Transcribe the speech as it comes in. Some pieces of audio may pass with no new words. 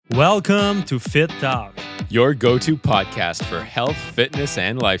Welcome to Fit Talk, your go-to podcast for health, fitness,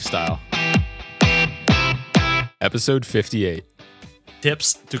 and lifestyle. Episode 58.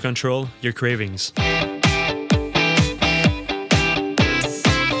 tips to control your cravings.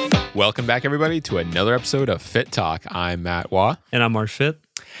 Welcome back, everybody, to another episode of Fit Talk. I'm Matt Waugh. And I'm Mark Fit.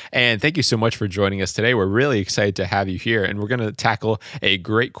 And thank you so much for joining us today. We're really excited to have you here, and we're going to tackle a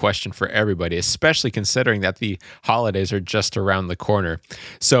great question for everybody, especially considering that the holidays are just around the corner.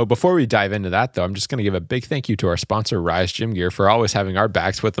 So before we dive into that, though, I'm just going to give a big thank you to our sponsor, Rise Gym Gear, for always having our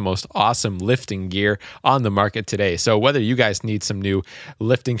backs with the most awesome lifting gear on the market today. So whether you guys need some new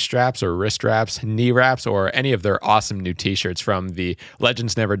lifting straps or wrist wraps, knee wraps, or any of their awesome new t-shirts, from the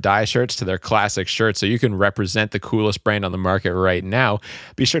Legends Never Die shirts to their classic shirts, so you can represent the coolest brand on the market right now,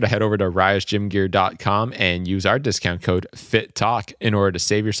 be sure to head over to risegymgear.com and use our discount code FITTALK in order to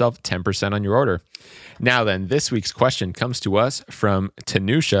save yourself 10% on your order. Now then, this week's question comes to us from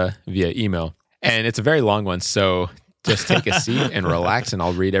Tanusha via email, and it's a very long one, so just take a seat and relax, and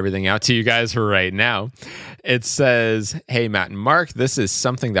I'll read everything out to you guys right now. It says, "Hey, Matt and Mark, this is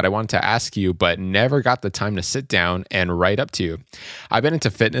something that I wanted to ask you, but never got the time to sit down and write up to you. I've been into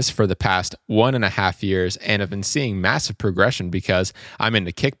fitness for the past 1.5 years and have been seeing massive progression because I'm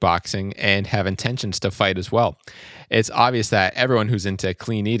into kickboxing and have intentions to fight as well. It's obvious that everyone who's into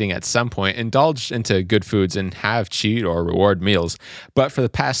clean eating at some point indulge into good foods and have cheat or reward meals. But for the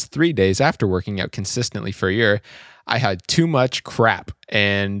past 3 days after working out consistently for a year, I had too much crap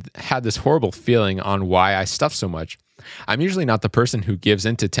and had this horrible feeling on why I stuff so much. I'm usually not the person who gives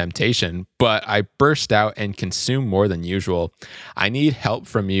into temptation, but I burst out and consume more than usual. I need help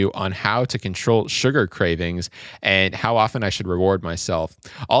from you on how to control sugar cravings and how often I should reward myself.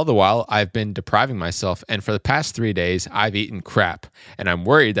 All the while, I've been depriving myself, and for the past 3 days, I've eaten crap, and I'm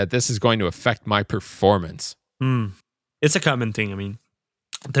worried that this is going to affect my performance." It's a common thing. I mean,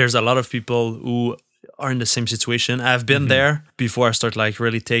 there's a lot of people who are in the same situation. I've been there before I start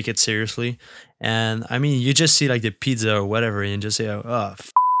really take it seriously. And I mean, you just see the pizza or whatever and you just say, oh,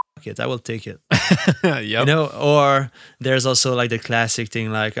 fuck it, I will take it. Yep. Or there's also the classic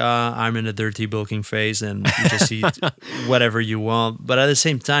thing I'm in a dirty bulking phase and you just eat whatever you want. But at the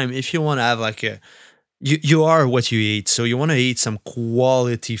same time, if you want to have you are what you eat. So you want to eat some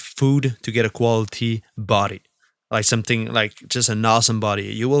quality food to get a quality body. Something just an awesome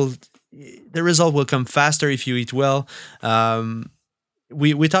body. The result will come faster if you eat well.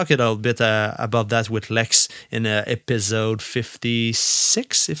 We talked a little bit about that with Lex in episode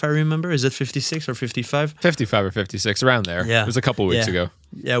 56, if I remember. Is it 56 or 55? 55 or 56, around there. Yeah. It was a couple weeks ago.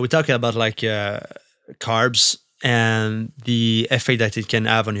 Yeah, we talked about carbs and the effect that it can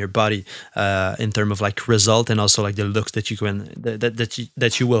have on your body in terms of result, and also the looks that you can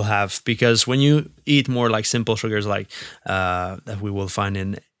that you will have, because when you eat more simple sugars that we will find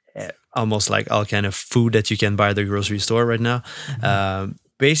in almost all kind of food that you can buy at the grocery store right now,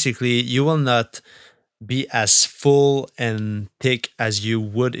 basically you will not be as full and thick as you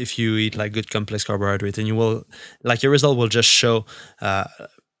would if you eat good complex carbohydrate, and you will your result will just show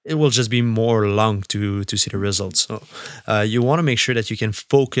it will just be more long to see the results. So you want to make sure that you can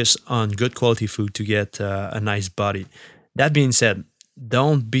focus on good quality food to get a nice body. That being said,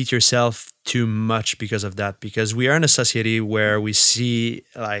 don't beat yourself too much because of that, because we are in a society where we see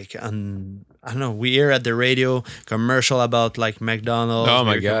we hear at the radio commercial about McDonald's. Oh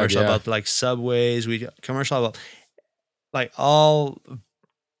my God, commercial yeah. about Subways. We commercial about all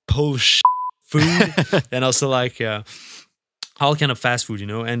bullshit food and also all kind of fast food,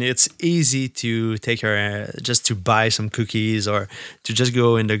 and it's easy to take just to buy some cookies or to just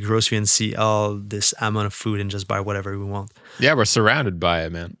go in the grocery and see all this amount of food and just buy whatever we want. Yeah, we're surrounded by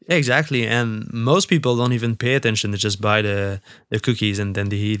it, man. Exactly. And most people don't even pay attention. They just buy the cookies and then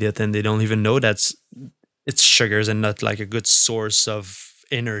they eat it, and they don't even know it's sugars and not a good source of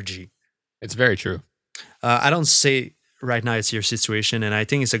energy. It's very true. I don't say right now it's your situation, and I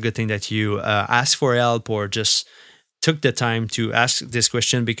think it's a good thing that you ask for help or just took the time to ask this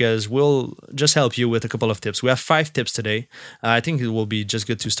question, because we'll just help you with a couple of tips. We have 5 tips today. I think it will be just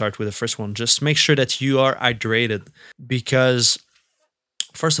good to start with the first one. Just make sure that you are hydrated, because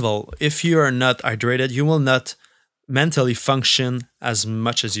first of all, if you are not hydrated, you will not mentally function as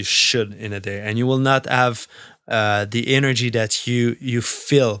much as you should in a day, and you will not have the energy that you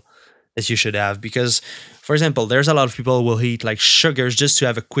feel that you should have. Because, for example, there's a lot of people who will eat sugars just to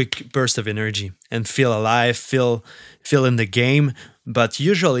have a quick burst of energy and feel alive, feel in the game. But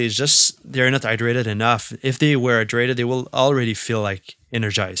usually it's just they're not hydrated enough. If they were hydrated, they will already feel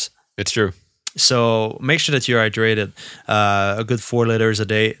energized. It's true. So make sure that you're hydrated. A good 4 liters a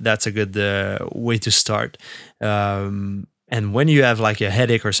day, that's a good way to start. And when you have like a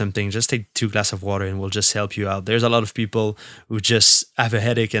headache or something, just take 2 glasses of water and will just help you out. There's a lot of people who just have a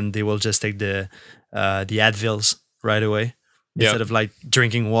headache and they will just take the Advils right away Yep. instead of like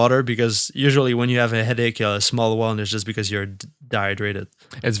drinking water, because usually when you have a headache, a small one is just because you're dehydrated.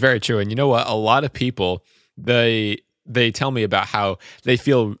 It's very true. And you know what? A lot of people, they tell me about how they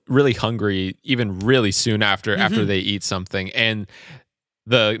feel really hungry even really soon after Hmm. they eat something. And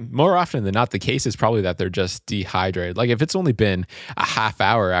the more often than not, the case is probably that they're just dehydrated. Like if it's only been a half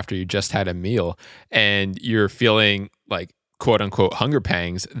hour after you just had a meal and you're feeling like quote unquote hunger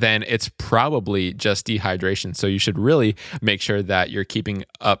pangs, then it's probably just dehydration. So you should really make sure that you're keeping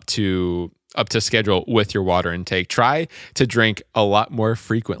up to schedule with your water intake. Try to drink a lot more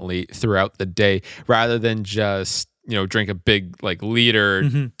frequently throughout the day rather than just drink a big like liter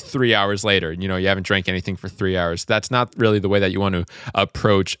Hmm. 3 hours later. You haven't drank anything for 3 hours. That's not really the way that you want to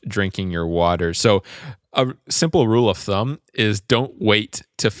approach drinking your water. So a simple rule of thumb is don't wait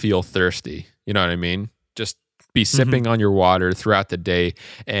to feel thirsty. You know what I mean? Just be Hmm. sipping on your water throughout the day,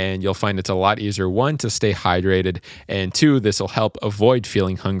 and you'll find it's a lot easier, one, to stay hydrated, and two, this will help avoid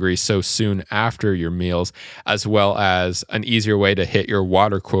feeling hungry so soon after your meals, as well as an easier way to hit your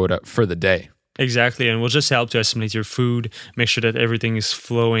water quota for the day. Exactly, and will just help to assimilate your food, make sure that everything is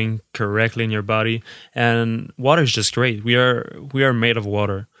flowing correctly in your body. And water is just great. We are made of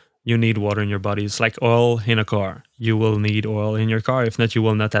water. You need water in your body. It's like oil in a car. You will need oil in your car. If not, you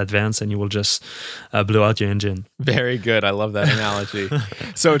will not advance, and you will just blow out your engine. Very good. I love that analogy.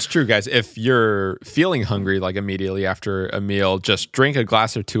 So it's true, guys. If you're feeling hungry like immediately after a meal, just drink a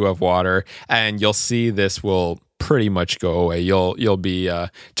glass or two of water, and you'll see this will pretty much go away. You'll be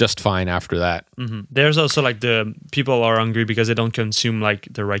just fine after that. There's also like the people are hungry because they don't consume like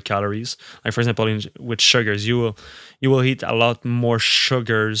the right calories. Like for example, with sugars, you will eat a lot more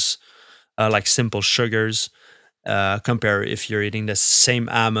sugars, like simple sugars, compare if you're eating the same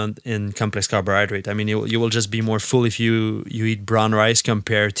amount in complex carbohydrate. I mean, you will just be more full if you eat brown rice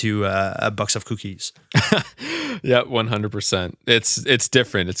compared to a box of cookies. Yeah, 100%. It's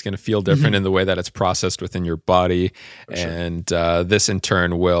different. It's going to feel different Hmm. in the way that it's processed within your body, For sure. and this in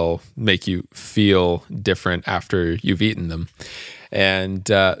turn will make you feel different after you've eaten them. And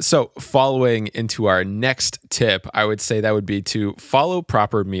so, following into our next tip, I would say that would be to follow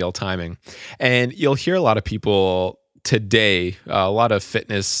proper meal timing. And you'll hear a lot of people today, a lot of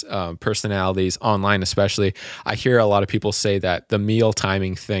fitness personalities online, especially. I hear a lot of people say that the meal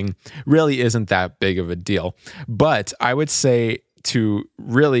timing thing really isn't that big of a deal. But I would say, to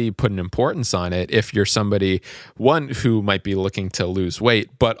really put an importance on it, if you're somebody, one, who might be looking to lose weight,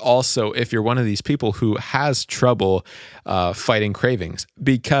 but also if you're one of these people who has trouble fighting cravings.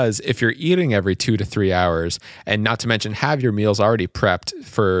 Because if you're eating every 2 to 3 hours, and not to mention have your meals already prepped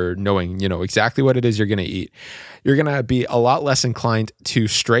for knowing exactly what it is you're going to eat, you're going to be a lot less inclined to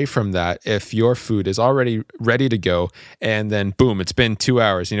stray from that if your food is already ready to go, and then boom, it's been 2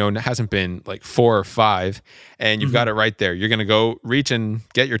 hours, and it hasn't been like 4 or 5, and you've got Hmm. it right there. You're going to go reach and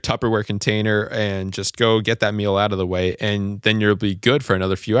get your Tupperware container and just go get that meal out of the way, and then you'll be good for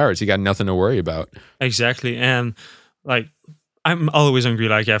another few hours. You got nothing to worry about. Exactly, and like I'm always hungry.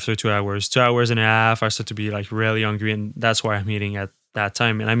 Like after 2 hours, 2 hours and a half, I start to be like really hungry, and that's why I'm eating at that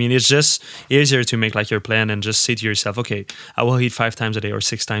time. And I mean, it's just easier to make like your plan and just say to yourself, okay, I will eat 5 times a day or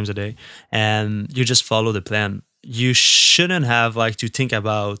 6 times a day, and you just follow the plan. You shouldn't have like to think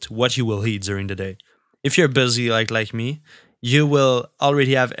about what you will eat during the day. If you're busy like me, you will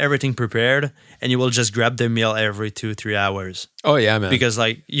already have everything prepared, and you will just grab the meal every 2 3 hours, Oh yeah, man. because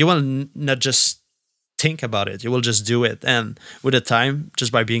like you will not just think about it. You will just do it. And with the time,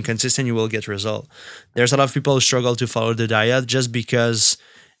 just by being consistent, you will get result. There's a lot of people who struggle to follow the diet just because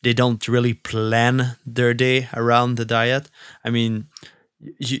they don't really plan their day around the diet. I mean,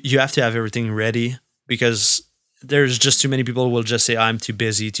 you have to have everything ready, because there's just too many people who will just say, I'm too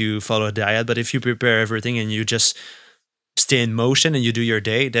busy to follow a diet. But if you prepare everything and you just stay in motion and you do your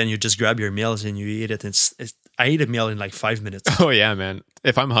day, then you just grab your meals and you eat it. I eat a meal in like 5 minutes. Oh yeah, man.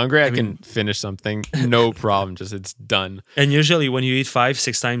 If I'm hungry, I I can mean, finish something. No problem. Just it's done. and usually when you eat 5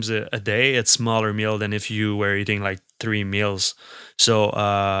 6 times a day, it's smaller meal than if you were eating like 3 meals. So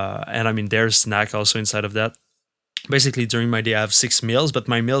and I mean there's snack also inside of that. Basically during my day I have 6 meals, but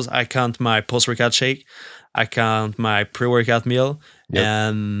my meals I count my post workout shake, I count my pre workout meal, Yep.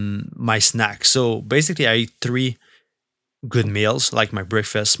 and my snack. So basically I eat three good meals, like my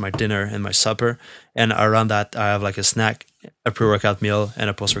breakfast, my dinner, and my supper. And around that I have like a snack, a pre workout meal, and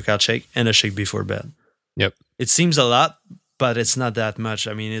a post workout shake, and a shake before bed. Yep. It seems a lot, but it's not that much.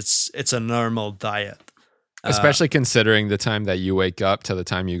 I mean, it's a normal diet. Uh, Especially considering the time that you wake up to the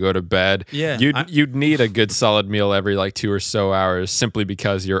time you go to bed, yeah, you'd need a good solid meal every like 2 or so hours simply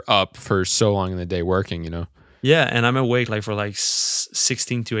because you're up for so long in the day working. yeah, and I'm awake like for like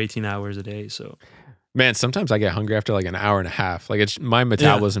 16 to 18 hours a day. So Man, sometimes I get hungry after like an hour and a half. Like it's my yeah.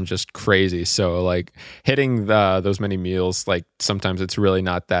 metabolism just crazy. So like hitting those many meals, like sometimes it's really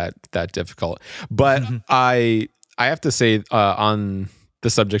not that difficult. But I have to say on the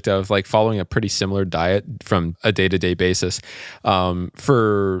subject of like following a pretty similar diet from a day to day basis,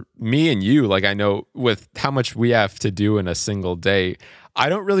 for me and you, like I know with how much we have to do in a single day. I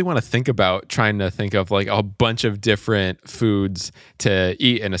don't really want to think about trying to think of like a bunch of different foods to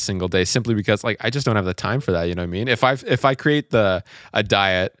eat in a single day simply because like I just don't have the time for that, you know what I mean? If I create the a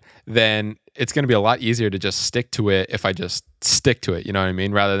diet, then it's going to be a lot easier to just stick to it if I just stick to it, you know what I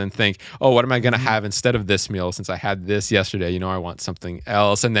mean? Rather than think, "Oh, what am I going to have instead of this meal since I had this yesterday? I want something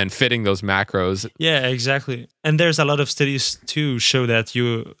else." And then fitting those macros. Yeah, exactly. And there's a lot of studies to show that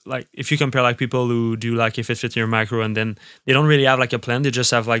you like if you compare like people who do like if it fits your macro and then they don't really have like a plan, they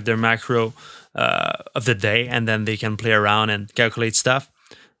just have like their macro of the day and then they can play around and calculate stuff.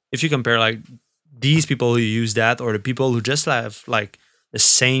 If you compare like these people who use that or the people who just have like the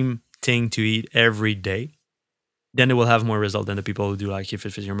same thing to eat every day, then it will have more result than the people who do like if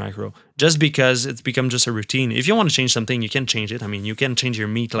it fits your macro. Just because it's become just a routine. If you want to change something, you can change it. I mean, you can change your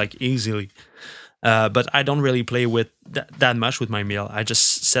meat like easily. But I don't really play with that much with my meal. I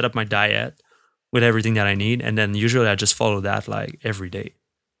just set up my diet with everything that I need, and then usually I just follow that like every day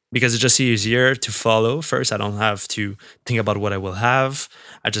because it's just easier to follow. First, I don't have to think about what I will have.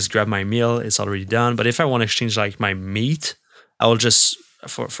 I just grab my meal; it's already done. But if I want to exchange like my meat, I will just,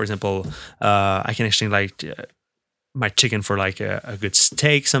 for example, I can exchange like my chicken for like a good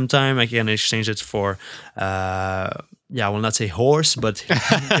steak sometime. I can exchange it for yeah, I will not say horse, but in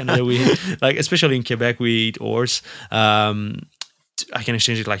Canada we like especially in Quebec we eat horse. I can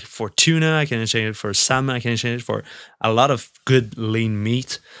exchange it like for tuna. I can exchange it for salmon. I can exchange it for a lot of good lean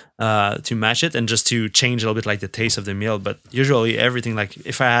meat to match it and just to change a little bit like the taste of the meal. But usually everything like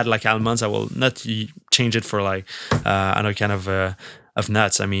if I had like almonds, I will not change it for like another kind of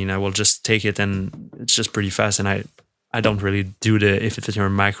nuts. I mean, I will just take it and it's just pretty fast. And I don't really do the if it fits your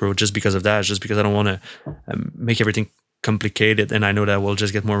macro just because of that. It's just because I don't want to make everything complicated, and I know that I will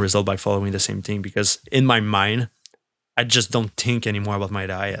just get more result by following the same thing. Because in my mind, I just don't think anymore about my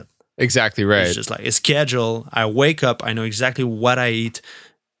diet. Exactly It's right. just like a schedule. I wake up, I know exactly what I eat.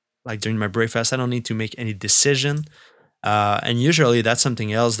 Like during my breakfast, I don't need to make any decision. And usually, that's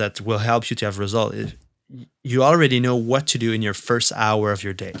something else that will help you to have result. You already know what to do in your first hour of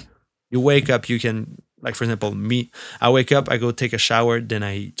your day. You wake up, you can like for example, me. I wake up, I go take a shower, then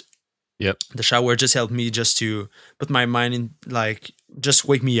I eat. Yep. The shower just helped me just to put my mind in like just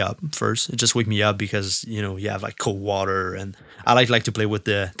wake me up first. It just wake me up because you have like cold water and I like to play with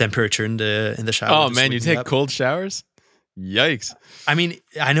the temperature in the shower. Oh Just man, you wake me take up. cold showers? Yikes. I mean,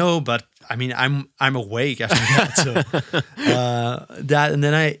 I know, but I mean, I'm awake after that. So that and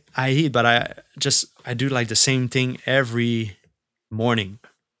then I eat, but I do like the same thing every morning.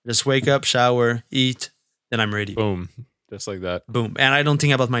 Just wake up, shower, eat, then I'm ready. Boom. Just like that. Boom. And I don't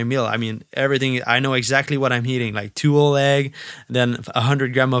think about my meal. I mean, everything, I know exactly what I'm eating, like 2 whole egg, then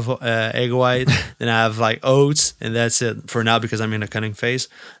 100 grams of egg white, then I have like oats, and that's it for now because I'm in a cutting phase.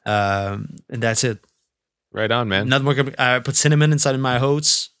 And that's it. Right on, man. Not more, I put cinnamon inside of my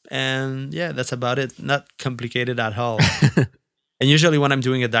oats, and yeah, that's about it. Not complicated at all. And usually when I'm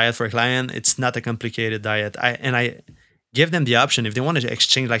doing a diet for a client, it's not a complicated diet. I give them the option if they want to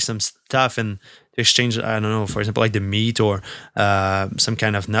exchange like some stuff and to exchange, I don't know, for example, like the meat or some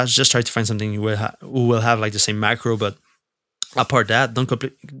kind of nuts. Just try to find something who will have like the same macro. But apart that,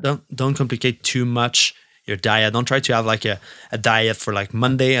 don't complicate too much your diet. Don't try to have like a diet for like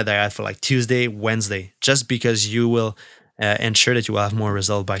Monday, a diet for like Tuesday, Wednesday, just because you will ensure that you will have more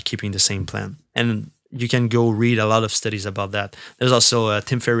result by keeping the same plan. And you can go read a lot of studies about that. There's also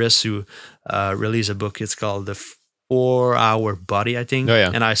Tim Ferriss who released a book. It's called The 4 Hour Body, I think. Oh,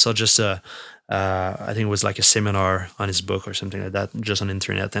 yeah. And I saw just I think it was like a seminar on his book or something like that, just on the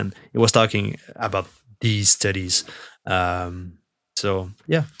internet, and it was talking about these studies. So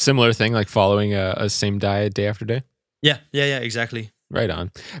yeah, Similar thing, like following a same diet day after day. yeah, exactly. Right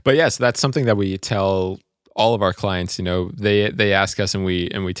on. But yes, that's something that we tell all of our clients, they ask us, and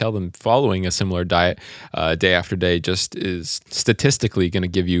we tell them following a similar diet day after day just is statistically going to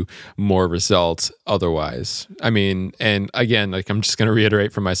give you more results otherwise. I mean, and again, like, I'm just going to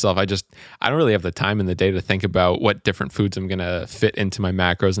reiterate for myself, I don't really have the time in the day to think about what different foods I'm going to fit into my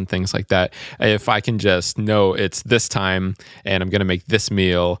macros and things like that. If I can just know it's this time and I'm going to make this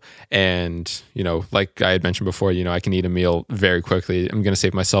meal, and like I had mentioned before, I can eat a meal very quickly, I'm going to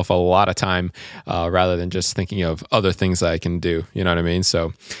save myself a lot of time rather than just thinking of other things that I can do. You know what I mean?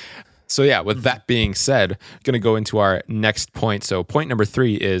 So yeah, with that being said, I'm going to go into our next point. So point number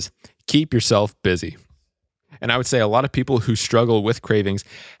 3 is keep yourself busy. And I would say a lot of people who struggle with cravings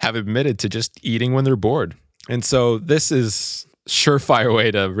have admitted to just eating when they're bored. And so this is surefire way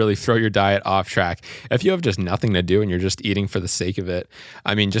to really throw your diet off track. If you have just nothing to do and you're just eating for the sake of it,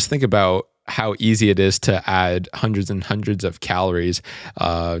 I mean, just think about how easy it is to add hundreds and hundreds of calories,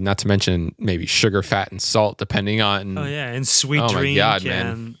 not to mention maybe sugar, fat, and salt, depending on. Oh yeah, and sweet Oh my drink, God, man.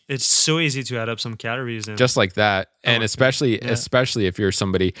 and it's so easy to add up some calories. And Just like that. And my especially God. Yeah. especially if you're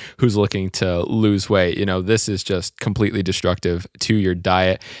somebody who's looking to lose weight, this is just completely destructive to your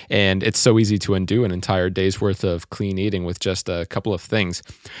diet. And it's so easy to undo an entire day's worth of clean eating with just a couple of things.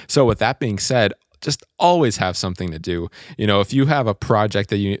 So with that being said, just always have something to do. If you have a project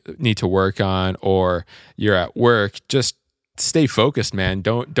that you need to work on, or you're at work, just stay focused, man.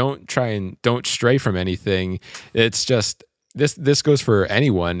 Don't stray from anything. It's just this goes for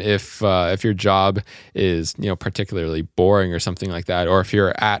anyone. If your job is particularly boring or something like that, or if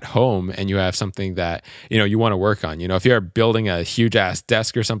you're at home and you have something that you want to work on, if you're building a huge ass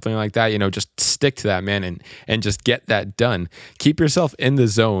desk or something like that, just stick to that, man, and just get that done. Keep yourself in the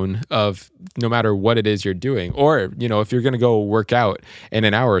zone of no matter what it is you're doing. Or if you're gonna go work out in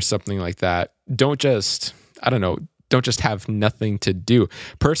an hour or something like that, don't just have nothing to do.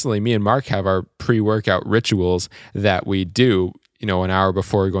 Personally, me and Mark have our pre-workout rituals that we do, an hour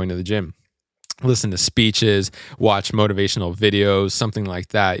before going to the gym. Listen to speeches, watch motivational videos, something like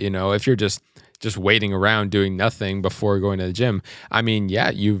that. If you're just waiting around doing nothing before going to the gym, I mean,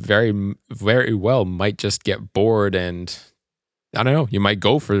 yeah, you very, very well might just get bored, and I don't know, you might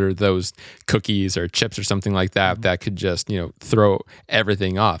go for those cookies or chips or something like that that could just, throw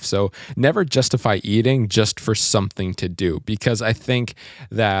everything off. So never justify eating just for something to do, because I think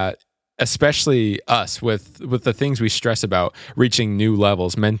that especially us with the things we stress about, reaching new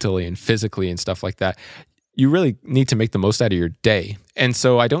levels mentally and physically and stuff like that, you really need to make the most out of your day. And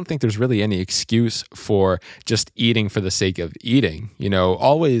so I don't think there's really any excuse for just eating for the sake of eating.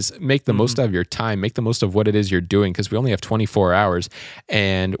 Always make the most of your time, make the most of what it is you're doing, because we only have 24 hours.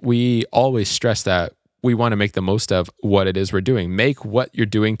 And we always stress that we want to make the most of what it is we're doing. Make what you're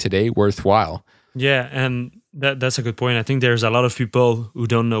doing today worthwhile. Yeah, and that's a good point. I think there's a lot of people who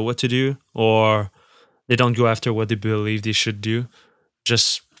don't know what to do, or they don't go after what they believe they should do,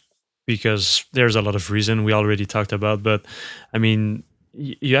 just because there's a lot of reason we already talked about. But I mean,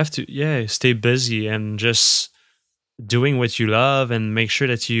 you have to stay busy and just doing what you love, and make sure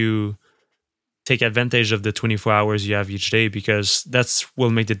that you take advantage of the 24 hours you have each day, because that's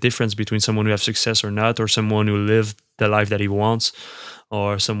will make the difference between someone who have success or not, or someone who lived the life that he wants,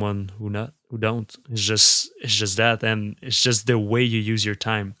 or someone who don't. It's just that, and it's just the way you use your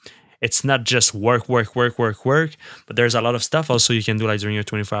time. It's not just work, but there's a lot of stuff also you can do, like during your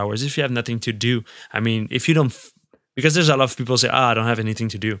 24 hours. If you have nothing to do, I mean, if you don't, because there's a lot of people say, I don't have anything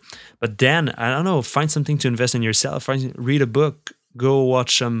to do. But then, I don't know, find something to invest in yourself. Read a book, go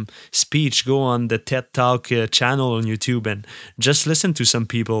watch some speech, go on the TED Talk channel on YouTube, and just listen to some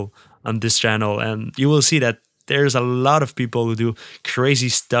people on this channel. And you will see that there's a lot of people who do crazy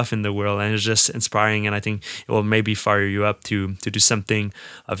stuff in the world, and it's just inspiring. And I think it will maybe fire you up to do something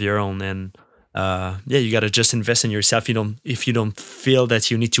of your own. And you got to just invest in yourself. If you don't feel that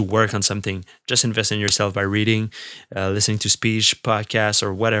you need to work on something, just invest in yourself by reading, listening to speech, podcasts,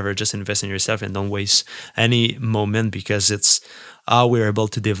 or whatever. Just invest in yourself and don't waste any moment, because it's how we're able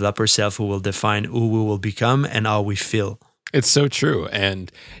to develop ourselves who will define who we will become and how we feel. It's so true.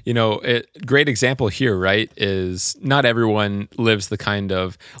 And, great example here, right, is not everyone lives the kind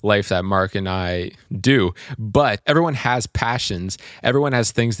of life that Mark and I do, but everyone has passions. Everyone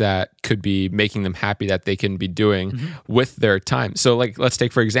has things that could be making them happy that they can be doing with their time. So, like, let's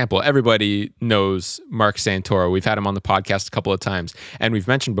take, for example, everybody knows Mark Santoro. We've had him on the podcast a couple of times. And we've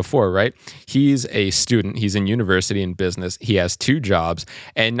mentioned before, right, he's a student. He's in university in business. He has 2 jobs,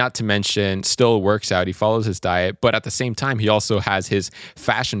 and not to mention still works out. He follows his diet, but at the same time, He also has his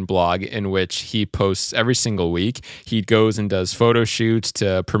fashion blog in which he posts every single week. He goes and does photo shoots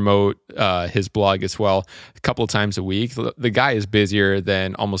to promote his blog as well a couple of times a week. The guy is busier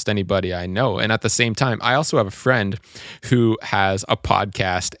than almost anybody I know. And at the same time, I also have a friend who has a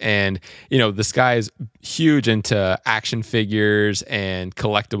podcast, and this guy is huge into action figures and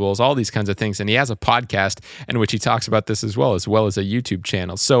collectibles, all these kinds of things. And he has a podcast in which he talks about this as well as a YouTube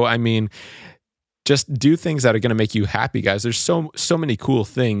channel. So, I mean, just do things that are going to make you happy, guys. There's so many cool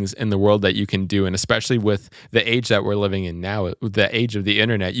things in the world that you can do, and especially with the age that we're living in now, the age of the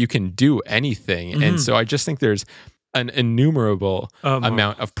internet, you can do anything. And so I just think there's an innumerable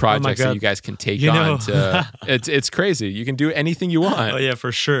amount of projects that you guys can take on. It's crazy. You can do anything you want. Oh yeah,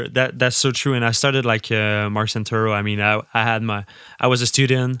 for sure. That's so true. And I started like Marks and Toro. I mean, I was a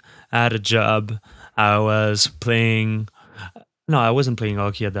student. I had a job. I was playing. No, I wasn't playing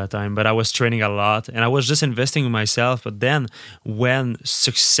hockey at that time, but I was training a lot and I was just investing in myself. But then when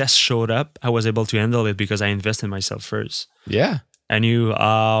success showed up, I was able to handle it because I invested in myself first. Yeah. I knew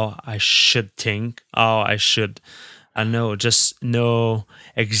how I should think, just know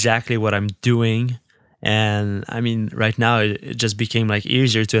exactly what I'm doing. And I mean, right now it just became like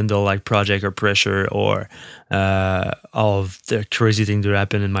easier to handle like project or pressure or all of the crazy things that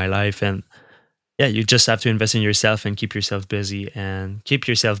happen in my life. And yeah, you just have to invest in yourself and keep yourself busy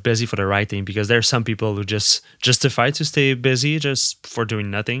for the right thing, because there are some people who just justify to stay busy just for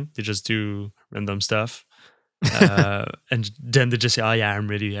doing nothing. They just do random stuff. And then they just say, oh yeah, I'm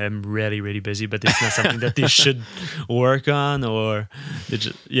really, really busy, but it's not something that they should work on, or I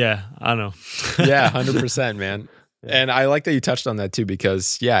don't know. Yeah, 100%, man. And I like that you touched on that too,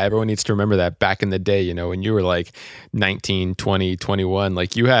 because everyone needs to remember that back in the day, when you were like 19, 20, 21,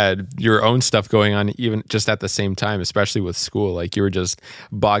 like you had your own stuff going on even just at the same time, especially with school. Like you were just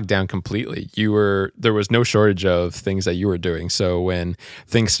bogged down completely. There was no shortage of things that you were doing. So when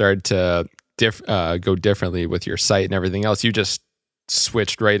things started to go differently with your site and everything else, you just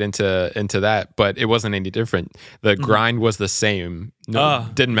switched right into that, but it wasn't any different. The grind was the same.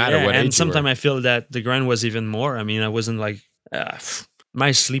 Didn't matter what age. And sometimes I feel that the grind was even more. I mean, I wasn't like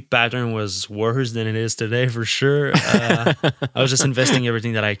my sleep pattern was worse than it is today for sure. I was just investing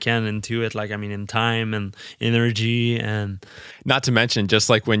everything that I can into it, like in time and energy, and not to mention just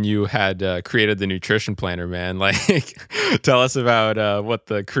like when you had created the nutrition planner, man. Like, tell us about what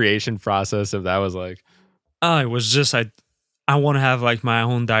the creation process of that was like. It was just I want to have like my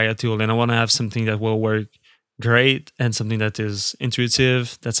own diet tool, and I want to have something that will work great and something that is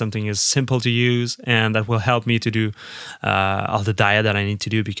intuitive, that something is simple to use, and that will help me to do all the diet that I need to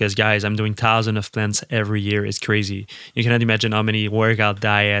do. Because guys, I'm doing thousands of plants every year. It's crazy. You cannot imagine how many workout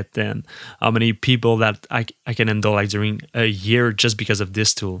diet and how many people that I can handle like during a year just because of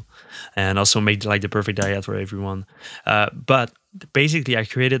this tool, and also make like the perfect diet for everyone. But basically I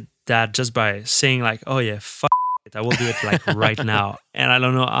created that just by saying like, oh yeah, I will do it like right now. And I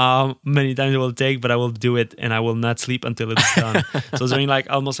don't know how many times it will take, but I will do it, and I will not sleep until it's done. So during like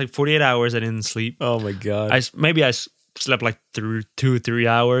almost like 48 hours, I didn't sleep. Oh my God. I slept like through 2-3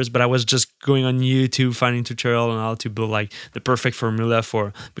 hours, but I was just going on YouTube, finding tutorial on how to build like the perfect formula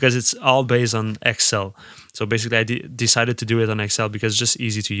because it's all based on Excel. So basically I decided to do it on Excel because it's just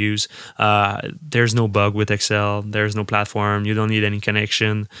easy to use. There's no bug with Excel. There's no platform. You don't need any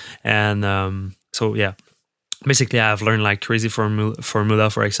connection. And so yeah. Basically, I've learned like crazy formula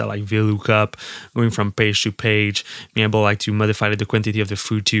for Excel, like VLOOKUP, going from page to page, being able like to modify the quantity of the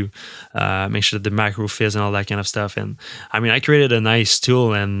food to make sure that the macro fits and all that kind of stuff. And I mean, I created a nice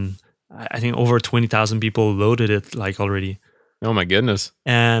tool, and I think over 20,000 people loaded it like already. Oh my goodness.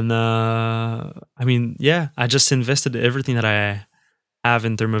 And I mean, yeah, I just invested everything that I have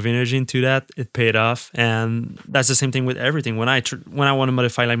in terms of energy into that. It paid off. And that's the same thing with everything. When I want to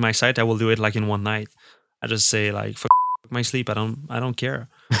modify like my site, I will do it like in one night. I just say like, fuck my sleep. I don't care.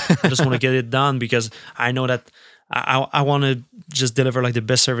 I just want to get it done because I know that I want to just deliver like the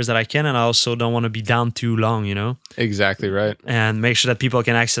best service that I can, and I also don't want to be down too long, Exactly right. And make sure that people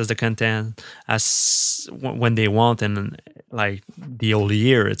can access the content when they want, and like the whole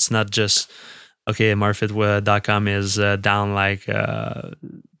year. It's not just okay, marfit.com is down like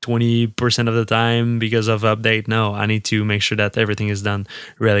 20% of the time because of update. No, I need to make sure that everything is done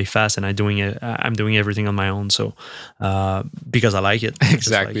really fast, and I'm doing everything on my own. So because I like it.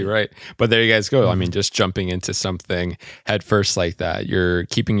 Exactly right. But there you guys go. I mean, just jumping into something head first like that, you're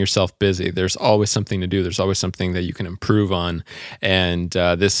keeping yourself busy. There's always something to do. There's always something that you can improve on. And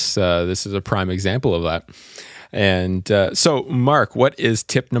this is a prime example of that. And so, Mark, what is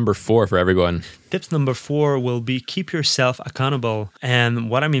tip number 4 for everyone? Tips number 4 will be keep yourself accountable. And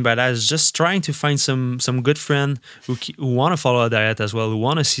what I mean by that is just trying to find some good friend who want to follow a diet as well, who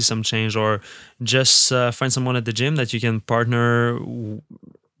want to see some change, or just find someone at the gym that you can partner.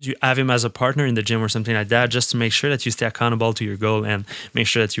 You have him as a partner in the gym or something like that, just to make sure that you stay accountable to your goal and make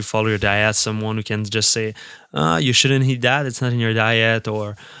sure that you follow your diet. Someone who can just say, you shouldn't eat that, it's not in your diet,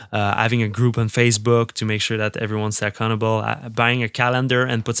 or having a group on Facebook to make sure that everyone's stay accountable. Buying a calendar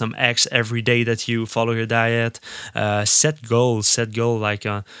and put some X every day that you follow your diet. Set goals, like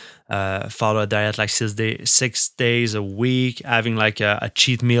follow a diet like 6 days a week, having like a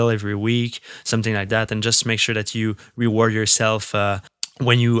cheat meal every week, something like that, and just make sure that you reward yourself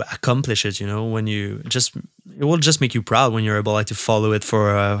when you accomplish it. When you just, it will just make you proud when you're able to follow it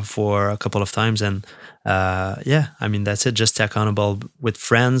for a couple of times. And yeah, I mean, that's it. Just stay accountable with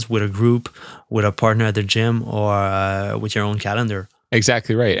friends, with a group, with a partner at the gym, or with your own calendar.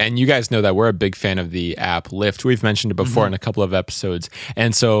 Exactly right. And you guys know that we're a big fan of the app Lyft. We've mentioned it before in a couple of episodes.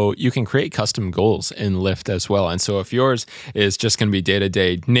 And so you can create custom goals in Lyft as well. And so if yours is just going to be day to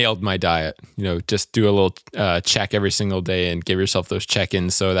day, nailed my diet, just do a little check every single day and give yourself those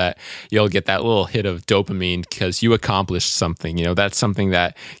check-ins so that you'll get that little hit of dopamine because you accomplished something. That's something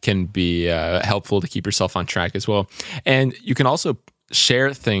that can be helpful to keep yourself on track as well. And you can also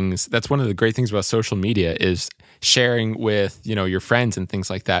share things. That's one of the great things about social media is sharing with, your friends and things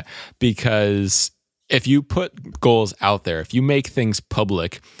like that. Because if you put goals out there, if you make things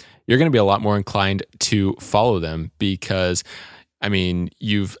public, you're going to be a lot more inclined to follow them because, I mean,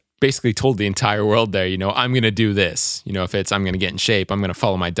 you've basically told the entire world there, I'm going to do this. If it's I'm going to get in shape, I'm going to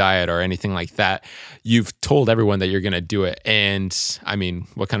follow my diet or anything like that. You've told everyone that you're going to do it. And I mean,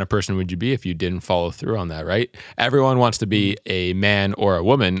 what kind of person would you be if you didn't follow through on that, right? Everyone wants to be a man or a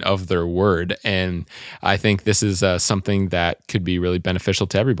woman of their word. And I think this is something that could be really beneficial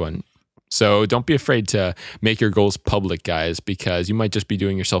to everyone. So don't be afraid to make your goals public, guys, because you might just be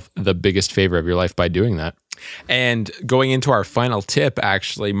doing yourself the biggest favor of your life by doing that. And going into our final tip,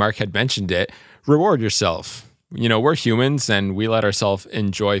 actually, Mark had mentioned it, reward yourself. We're humans and we let ourselves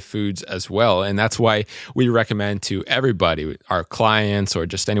enjoy foods as well. And that's why we recommend to everybody, our clients or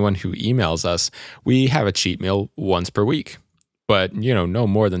just anyone who emails us, we have a cheat meal once per week. But, no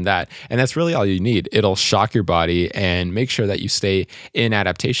more than that. And that's really all you need. It'll shock your body and make sure that you stay in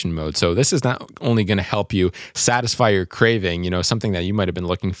adaptation mode. So this is not only going to help you satisfy your craving, something that you might have been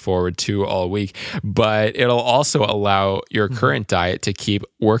looking forward to all week, but it'll also allow your current diet to keep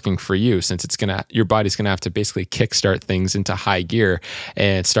working for you since your body's going to have to basically kickstart things into high gear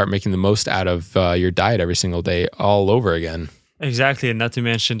and start making the most out of your diet every single day all over again. Exactly, and not to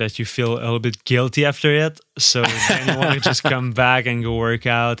mention that you feel a little bit guilty after it. So then you want to just come back and go work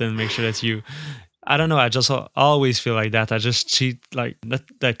out and make sure that you. I don't know. I just always feel like that. I just cheat, like not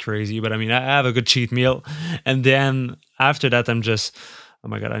that crazy, but I mean, I have a good cheat meal, and then after that, I'm just, oh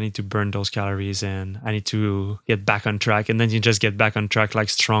my god, I need to burn those calories and I need to get back on track. And then you just get back on track like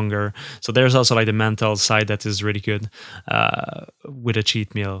stronger. So there's also like the mental side that is really good with a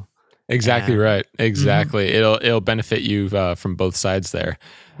cheat meal. Exactly right. Exactly. It'll benefit you from both sides there.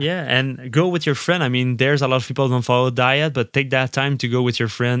 Yeah, and go with your friend. I mean, there's a lot of people who don't follow diet, but take that time to go with your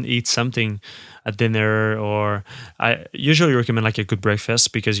friend, eat something at dinner, or I usually recommend like a good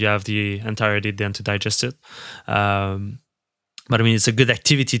breakfast because you have the entire day then to digest it. But I mean, it's a good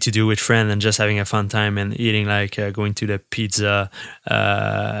activity to do with friends and just having a fun time and eating like going to the pizza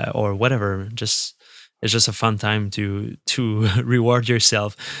or whatever. It's just a fun time to reward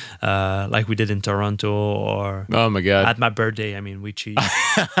yourself, like we did in Toronto or oh my god at my birthday. I mean, we cheat.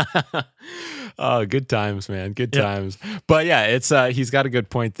 Oh, good times, man. Good times. But yeah, it's he's got a good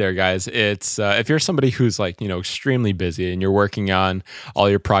point there, guys. It's if you're somebody who's like, extremely busy and you're working on all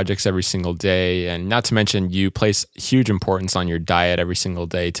your projects every single day, and not to mention you place huge importance on your diet every single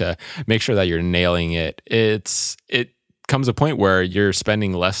day to make sure that you're nailing it. It comes a point where you're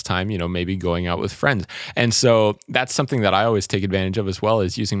spending less time, maybe going out with friends. And so that's something that I always take advantage of as well,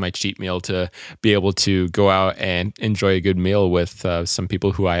 is using my cheat meal to be able to go out and enjoy a good meal with some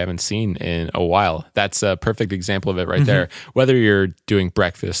people who I haven't seen in a while. That's a perfect example of it right there. Whether you're doing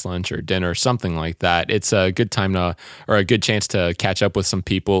breakfast, lunch, or dinner, something like that, it's a good time or a good chance to catch up with some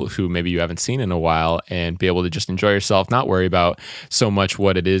people who maybe you haven't seen in a while and be able to just enjoy yourself, not worry about so much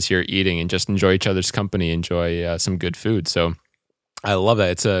what it is you're eating, and just enjoy each other's company, enjoy some good food. So I love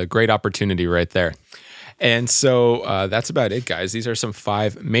that. It's a great opportunity right there. And so that's about it, guys. These are some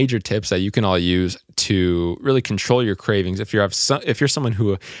 5 major tips that you can all use to really control your cravings. If you're someone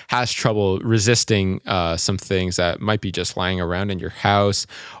who has trouble resisting some things that might be just lying around in your house,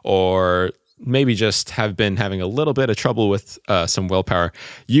 or maybe just have been having a little bit of trouble with some willpower,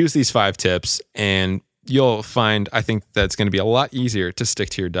 use these 5 tips and you'll find, I think that's going to be a lot easier to stick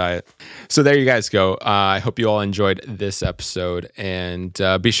to your diet. So there you guys go. I hope you all enjoyed this episode, and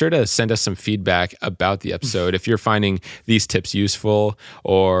be sure to send us some feedback about the episode. If you're finding these tips useful,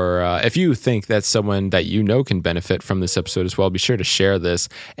 or if you think that someone that you know can benefit from this episode as well, be sure to share this.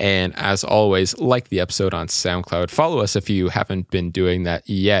 And as always, like the episode on SoundCloud. Follow us if you haven't been doing that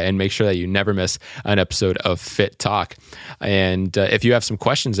yet, and make sure that you never miss an episode of Fit Talk. And if you have some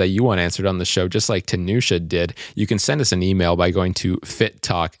questions that you want answered on the show, just like Tanusha did, you can send us an email by going to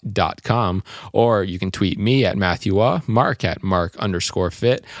fittalk.com, or you can tweet me at Matthewa, Mark at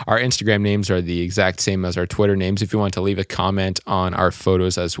Mark_fit. Our Instagram names are the exact same as our Twitter names if you want to leave a comment on our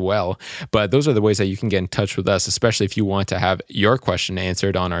photos as well. But those are the ways that you can get in touch with us, especially if you want to have your question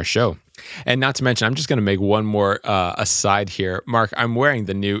answered on our show. And not to mention, I'm just going to make one more aside here. Mark, I'm wearing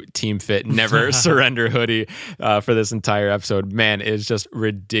the new Team Fit Never Surrender hoodie for this entire episode. Man, it's just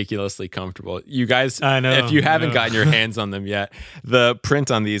ridiculously comfortable. You guys, I know, if you haven't gotten your hands on them yet, the print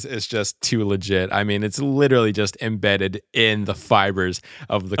on these is just too legit. I mean, it's literally just embedded in the fibers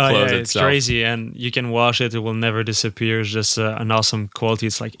of the clothes itself. It's crazy, and you can wash it. It will never disappear. It's just an awesome quality.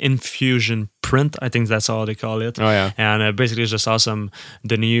 It's like infusion print. I think that's all they call it. Oh, yeah. And basically, it's just awesome.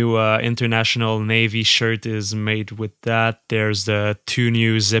 The new International Navy shirt is made with that. There's the 2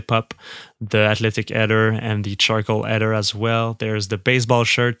 new zip up, the athletic header and the charcoal header as well. There's the baseball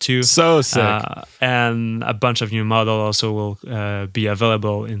shirt too. So sick. And a bunch of new model also will be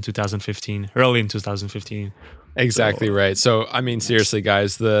available in 2015, early in 2015. Exactly right. So, I mean, seriously,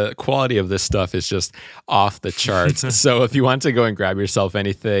 guys, the quality of this stuff is just off the charts. So if you want to go and grab yourself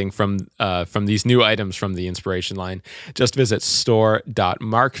anything from these new items from the Inspiration line, just visit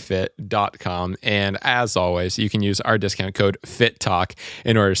store.markfit.com. And as always, you can use our discount code FITTALK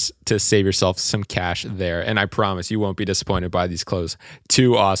in order to save yourself some cash there. And I promise you won't be disappointed by these clothes.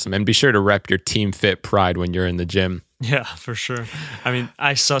 Too awesome. And be sure to rep your Team Fit pride when you're in the gym. Yeah, for sure. I mean,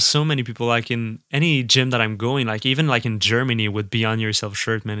 I saw so many people like in any gym that I'm going, like even like in Germany with Beyond Yourself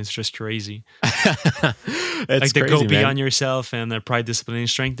shirt, man. It's just crazy. It's like they crazy, go man. Beyond Yourself and their Pride, Discipline, and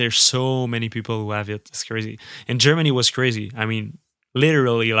Strength. There's so many people who have it. It's crazy. And Germany was crazy. I mean,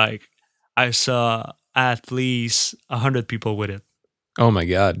 literally, like I saw at least 100 people with it. Oh my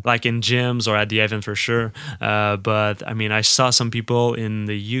God. Like in gyms or at the event for sure. But I mean, I saw some people in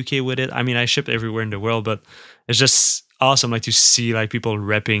the UK with it. I mean, I ship everywhere in the world, but it's just awesome like to see like people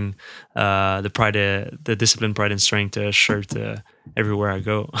repping the Pride, the Discipline, Pride, and Strength shirt everywhere I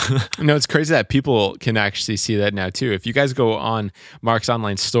go. No, it's crazy that people can actually see that now too. If you guys go on Mark's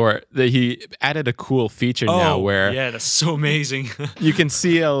online store, he added a cool feature now where yeah, that's so amazing. you can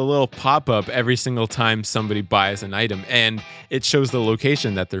see a little pop-up every single time somebody buys an item, and it shows the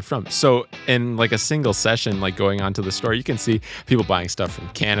location that they're from. So in like a single session, like going onto the store, you can see people buying stuff from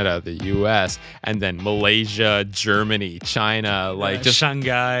Canada, the US, and then Malaysia, Germany, China, like just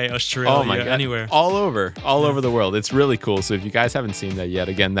Shanghai, Australia, oh my God, anywhere. all over the world. It's really cool. So if you guys haven't seen that yet,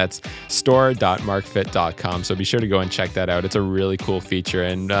 again, that's store.markfit.com. So be sure to go and check that out. It's a really cool feature,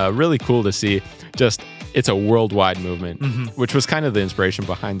 and really cool to see just it's a worldwide movement, which was kind of the inspiration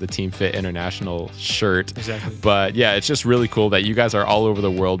behind the Team Fit International shirt. Exactly. But yeah, it's just really cool that you guys are all over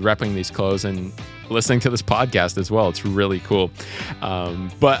the world repping these clothes and listening to this podcast as well. It's really cool.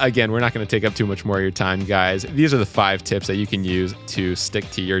 But again, we're not going to take up too much more of your time, guys. These are the 5 tips that you can use to stick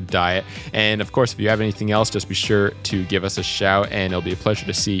to your diet. And of course, if you have anything else, just be sure to give us a shout, and it'll be a pleasure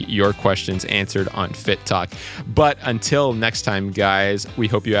to see your questions answered on Fit Talk. But until next time, guys, we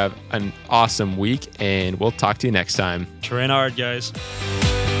hope you have an awesome week, and we'll talk to you next time. Train hard, guys.